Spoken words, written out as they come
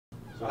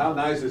So how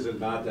nice is it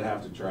not to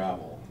have to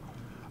travel?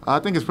 I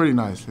think it's pretty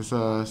nice. It's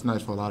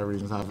nice for a lot of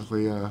reasons.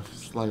 Obviously,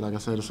 it's like I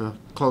said, it's a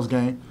close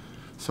game.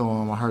 So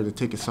I heard the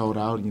ticket sold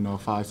out,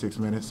 5-6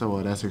 minutes.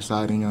 So that's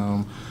exciting.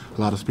 A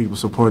lot of people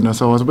supporting us.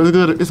 So but it's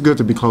good. It's good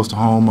to be close to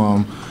home.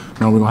 We're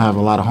gonna have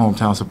a lot of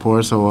hometown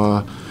support.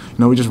 So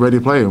we're just ready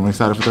to play. I'm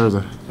excited for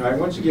Thursday. All right.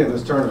 Once you get in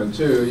this tournament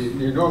too,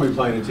 you're normally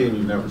playing a team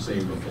you've never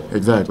seen before.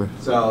 Exactly.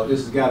 So this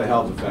has got to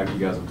help the fact you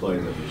guys have played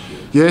them this year.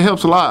 Yeah, it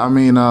helps a lot. I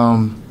mean,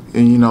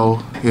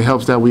 it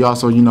helps that we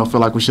also, feel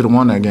like we should have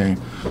won that game.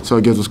 So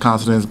it gives us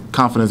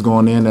confidence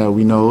going in that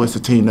we know it's a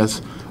team that's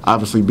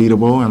obviously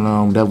beatable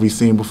and that we've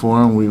seen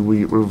before, and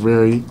we're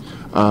very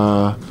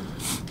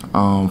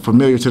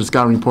familiar to the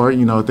scouting report,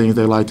 things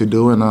they like to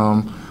do. And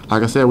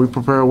like I said, we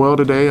prepared well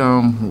today,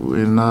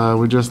 and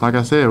we're just, like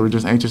I said, we're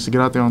just anxious to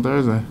get out there on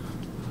Thursday.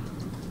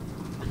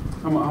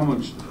 How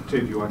much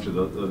tape did you watch of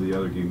the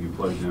other game you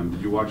played them?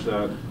 Did you watch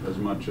that as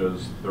much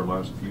as their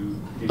last few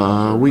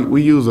games?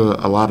 We use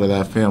a lot of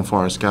that film for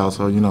our scouts,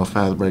 so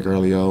fast break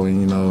early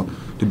and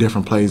the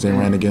different plays they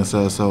ran against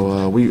us.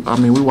 So we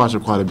watched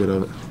quite a bit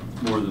of it.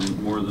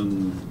 More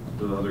than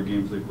the other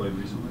games they played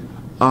recently.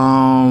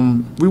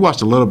 We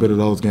watched a little bit of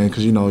those games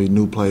because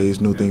new plays,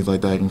 new things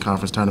like that in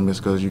conference tournaments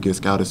because you get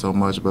scouted so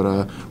much.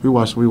 But we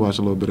watched a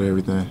little bit of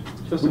everything.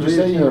 Would you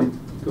say? Go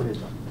ahead,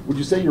 Tom. Would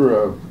you say you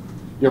have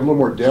a little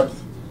more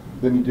depth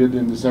than you did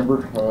in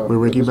December? With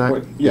Ricky back?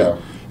 Point? Yeah.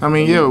 I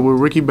mean, yeah,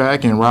 with Ricky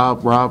back and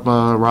Rob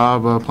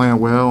playing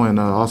well, and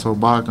also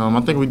Bach.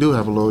 I think we do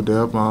have a little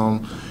depth.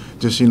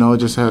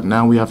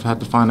 Now we have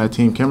to find that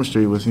team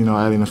chemistry with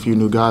adding a few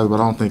new guys, but I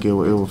don't think it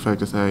will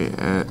affect us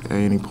at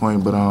any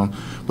point. But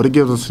it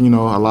gives us a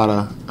lot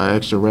of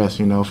extra rest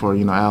for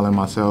Al,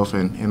 myself,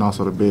 and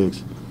also the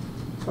bigs.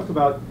 Talk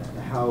about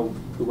how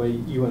the way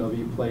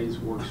UNLV plays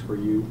works for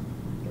you.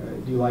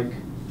 Do you like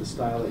the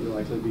style that you're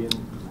likely to be in?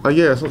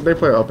 Yeah, so they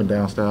play up and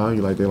down style.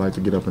 They like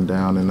to get up and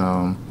down and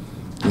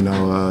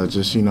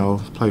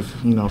play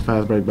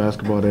fast break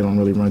basketball. They don't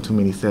really run too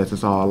many sets.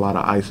 It's all a lot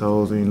of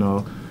ISOs and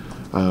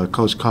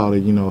Coach called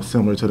it,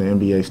 similar to the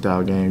NBA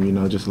style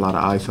game, just a lot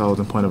of ISOs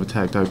and point of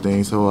attack type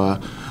things. So,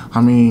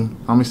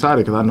 I'm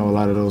excited because I know a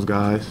lot of those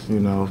guys,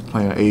 playing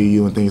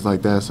AAU and things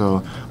like that.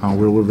 So,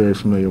 we're very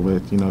familiar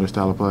with, the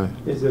style of play.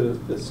 Is it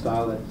a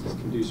style that's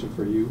conducive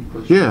for you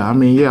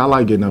personally? Yeah, I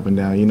like getting up and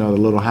down. The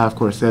little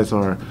half-court sets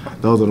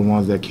those are the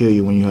ones that kill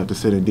you when you have to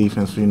sit in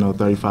defense for,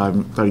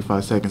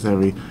 35 seconds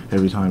every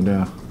time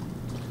down.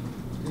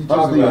 You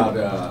talk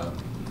about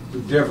the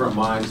different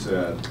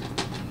mindset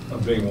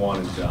of being one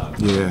and done.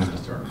 Yeah. In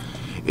this tournament.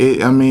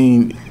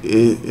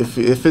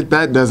 If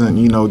that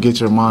doesn't, get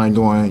your mind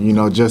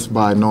going, just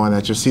by knowing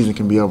that your season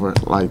can be over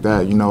like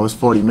that, it's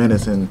 40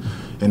 minutes, and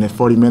in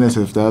 40 minutes,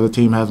 if the other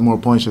team has more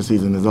points, your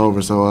season is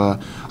over. So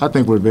I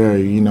think we're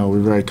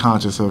very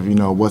conscious of,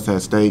 what's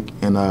at stake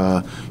and,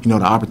 the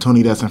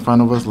opportunity that's in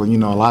front of us. A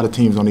lot of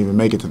teams don't even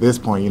make it to this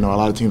point. A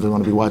lot of teams are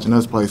going to be watching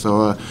us play.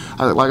 So,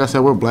 like I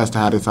said, we're blessed to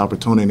have this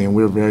opportunity, and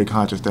we're very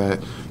conscious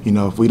that,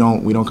 if we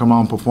don't come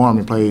out and perform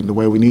and play the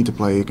way we need to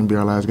play, it can be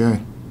our last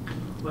game.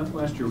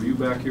 Last year, were you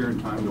back here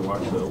in time to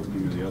watch the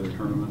opening of the other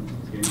tournament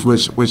games?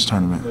 Which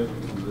tournament? The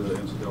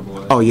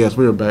NCAA. Oh, yes,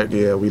 we were back.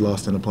 Yeah, we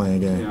lost in the playing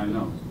game. Yeah, I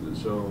know.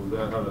 So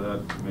how did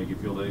that make you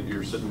feel that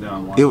you're sitting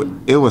down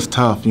watching? It was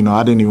tough.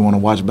 I didn't even want to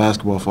watch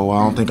basketball for a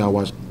while. I don't think I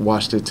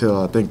watched it till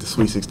I think the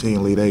Sweet 16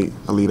 Elite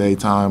Eight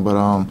time.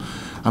 But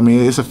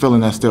it's a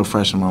feeling that's still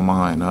fresh in my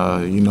mind.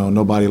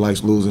 Nobody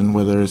likes losing,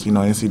 whether it's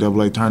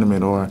NCAA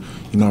tournament or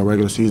a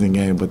regular season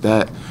game. But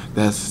that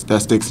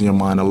sticks in your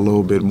mind a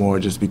little bit more,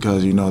 just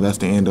because that's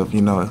the end of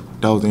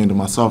that was the end of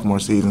my sophomore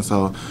season.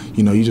 So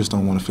you just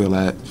don't want to feel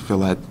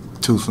that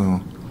too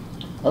soon.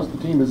 How's the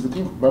team? Is the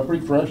team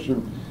pretty fresh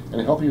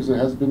and healthy as it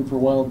has been for a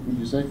while, would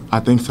you say? I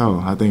think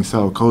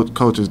so.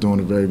 Coach is doing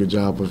a very good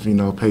job of,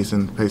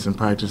 pacing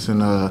practice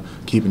and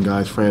keeping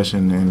guys fresh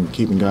and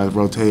keeping guys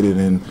rotated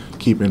and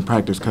keeping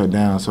practice cut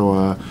down.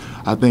 So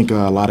I think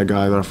a lot of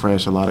guys are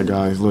fresh. A lot of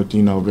guys looked,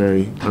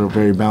 very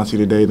bouncy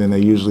today than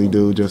they usually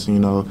do, just,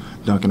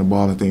 dunking the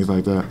ball and things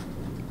like that.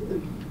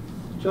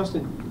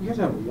 Justin, you guys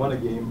haven't won a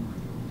game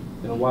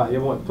in a while.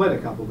 You haven't played a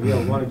couple, but you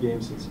haven't won a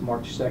game since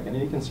March 2nd.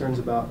 Any concerns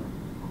about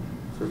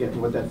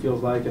forgetting what that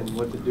feels like and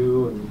what to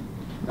do and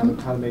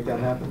how to make that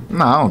happen?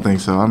 No, I don't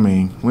think so.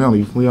 We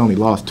only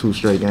lost 2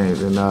 straight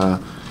games, and the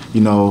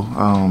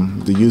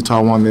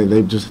Utah one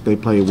they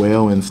played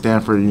well, and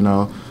Stanford,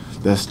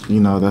 that's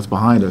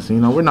behind us.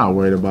 We're not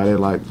worried about it.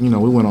 We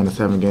went on a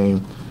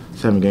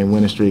 7-game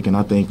winning streak, and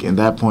I think in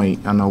that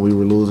point, I know we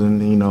were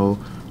losing.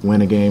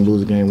 Win a game,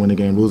 lose a game, win a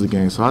game, lose a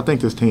game. So I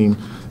think this team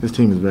is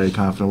very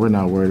confident. We're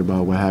not worried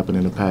about what happened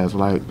in the past.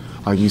 Like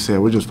you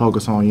said, we're just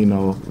focused on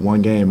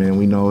one game, and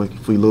we know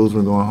if we lose,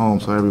 we're going home.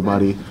 So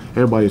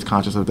everybody's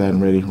conscious of that and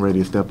ready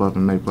to step up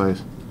and make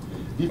plays.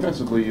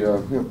 Defensively,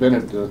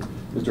 Bennett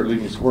is their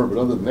leading scorer, but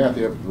other than that,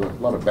 they have a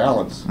lot of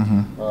balance.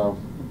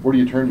 Where do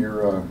you turn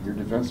your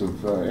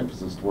defensive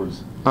emphasis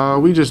towards?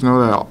 We just know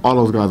that all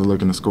those guys are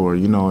looking to score.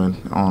 And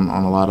on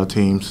a lot of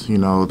teams,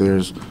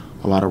 there's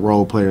a lot of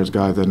role players,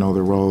 guys that know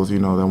their roles, that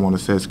want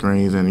to set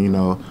screens and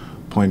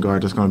point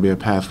guard that's going to be a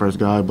pass-first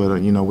guy.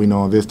 But, you know, we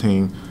know on this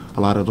team, a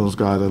lot of those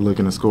guys are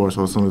looking to score.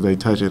 So as soon as they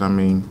touch it, I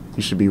mean,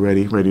 you should be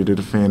ready to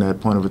defend that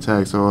point of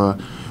attack. So,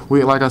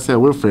 like I said,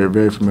 we're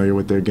very familiar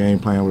with their game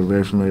plan. We're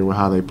very familiar with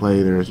how they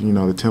play. There's, you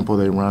know, the tempo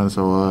they run.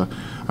 So,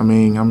 I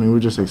mean, we're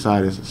just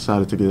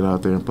excited to get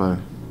out there and play.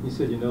 You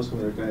said you know some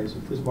of their guys.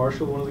 Is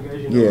Marshall one of the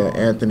guys you know? Yeah,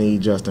 Anthony,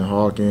 Justin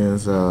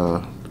Hawkins.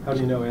 How do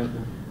you know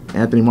Anthony?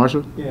 Anthony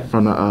Marshall? Yeah.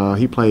 From the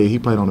he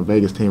played on the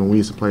Vegas team, and we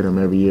used to play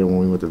them every year when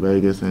we went to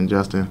Vegas. And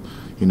Justin,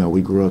 you know,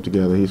 we grew up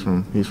together. He's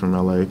from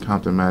LA,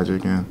 Compton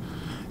Magic,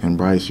 and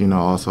Bryce, you know,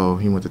 also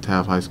he went to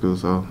Taft High School,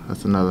 so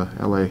that's another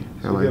LA.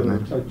 So you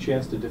have a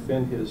chance to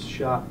defend his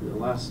shot in the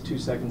last 2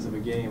 seconds of a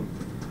game.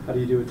 How do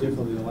you do it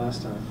differently than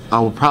last time? I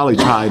would probably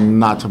try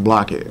not to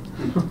block it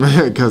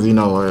because, you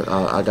know,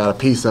 I got a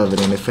piece of it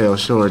and it fell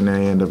short and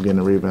then I ended up getting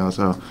a rebound.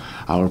 So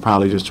I would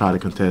probably just try to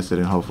contest it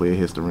and hopefully it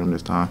hits the rim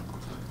this time.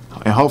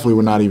 And hopefully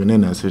we're not even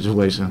in that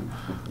situation.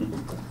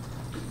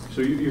 So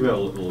you've had a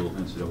little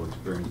NCAA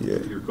experience.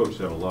 Yeah. Your coach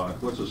said a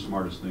lot. What's the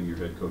smartest thing your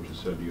head coach has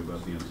said to you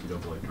about the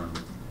NCAA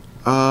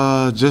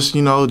tournament? Just,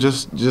 you know,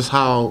 just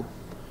how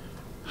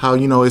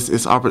you know it's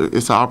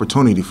an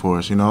opportunity for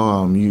us. You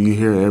know, you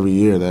hear every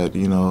year that,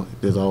 you know,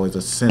 there's always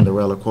a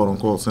Cinderella, quote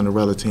unquote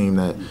Cinderella team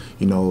that,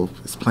 you know,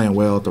 is playing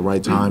well at the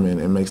right time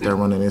and makes that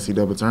run in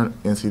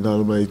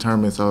NCAA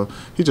tournament. So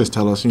he just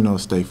tell us, you know,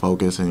 stay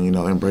focused and, you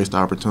know, embrace the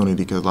opportunity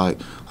because like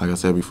I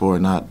said before,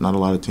 not a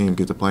lot of teams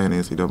get to play in the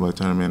NCAA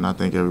tournament, and I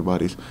think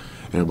everybody's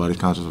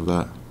conscious of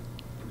that.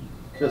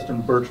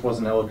 Justin Birch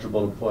wasn't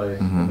eligible to play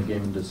in the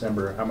game in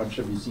December. How much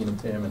have you seen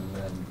of him,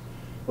 and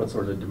what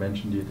sort of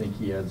dimension do you think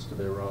he adds to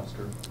their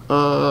roster?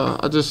 I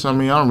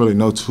don't really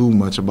know too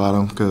much about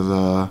him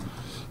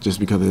just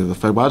because of his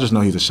effect. But I just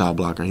know he's a shot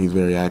blocker. He's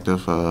very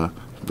active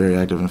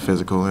and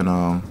physical.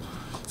 And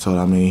so,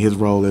 I mean, his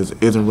role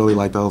isn't really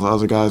like those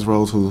other guys'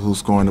 roles who's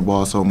scoring the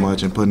ball so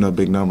much and putting up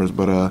big numbers.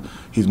 But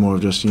he's more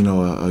of just, you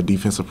know, a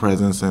defensive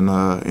presence and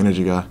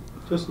energy guy.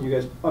 Justin, you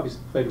guys obviously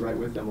played right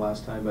with them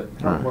last time, but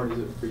how Right. important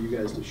is it for you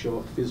guys to show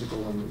up physical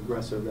and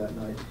aggressive that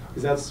night?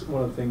 Because that's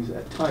one of the things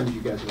at times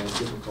you guys have had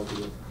difficulty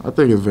with. I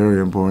think it's very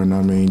important.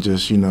 I mean,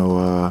 just, you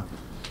know,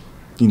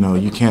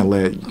 you can't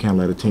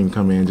let a team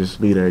come in and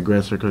just be the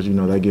aggressor because, you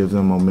know, that gives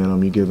them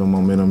momentum. You give them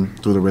momentum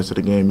through the rest of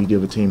the game. You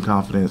give a team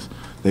confidence.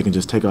 They can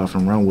just take off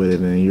and run with it,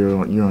 and you're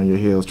on your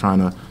heels trying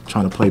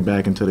to play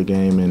back into the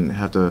game and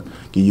have to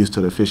get used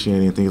to the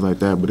officiating and things like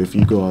that. But if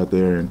you go out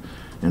there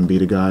and be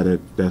the guy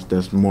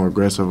that's more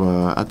aggressive,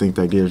 I think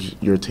that gives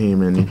your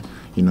team and,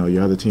 you know,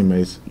 your other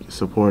teammates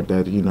support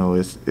that, you know,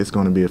 it's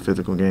going to be a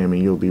physical game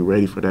and you'll be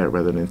ready for that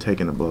rather than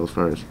taking the blows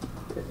first.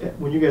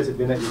 When you guys have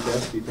been at your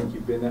best, do you think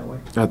you've been that way?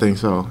 I think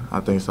so.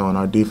 And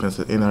our defense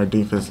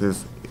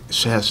has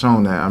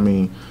shown that. I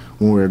mean,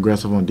 when we're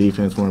aggressive on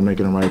defense, when we're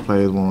making the right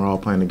plays, when we're all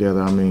playing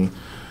together, I mean,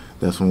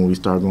 that's when we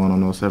start going on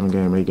those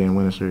 7-game, 8-game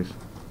winning streaks.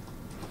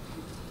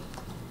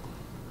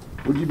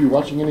 Would you be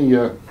watching any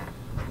of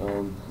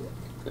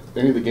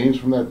the games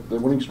from the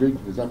winning streak?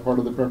 Is that part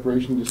of the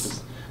preparation?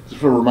 Just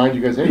to remind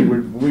you guys, hey,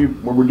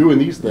 when we're doing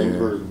these things,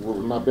 Yeah.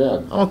 we're not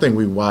bad. I don't think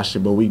we watched it,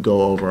 but we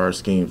go over our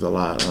schemes a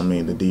lot. I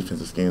mean, the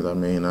defensive schemes. I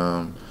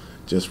mean,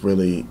 just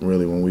really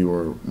when we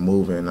were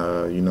moving,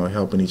 you know,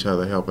 helping each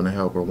other, helping the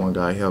helper. One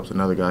guy helps,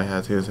 another guy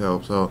has his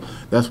help. So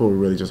that's what we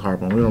really just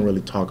harp on. We don't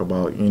really talk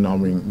about, you know,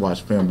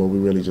 watch film, but we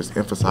really just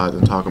emphasize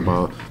and talk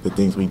about the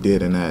things we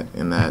did in that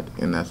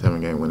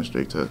 7-game winning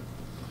streak to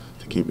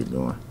keep it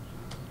going.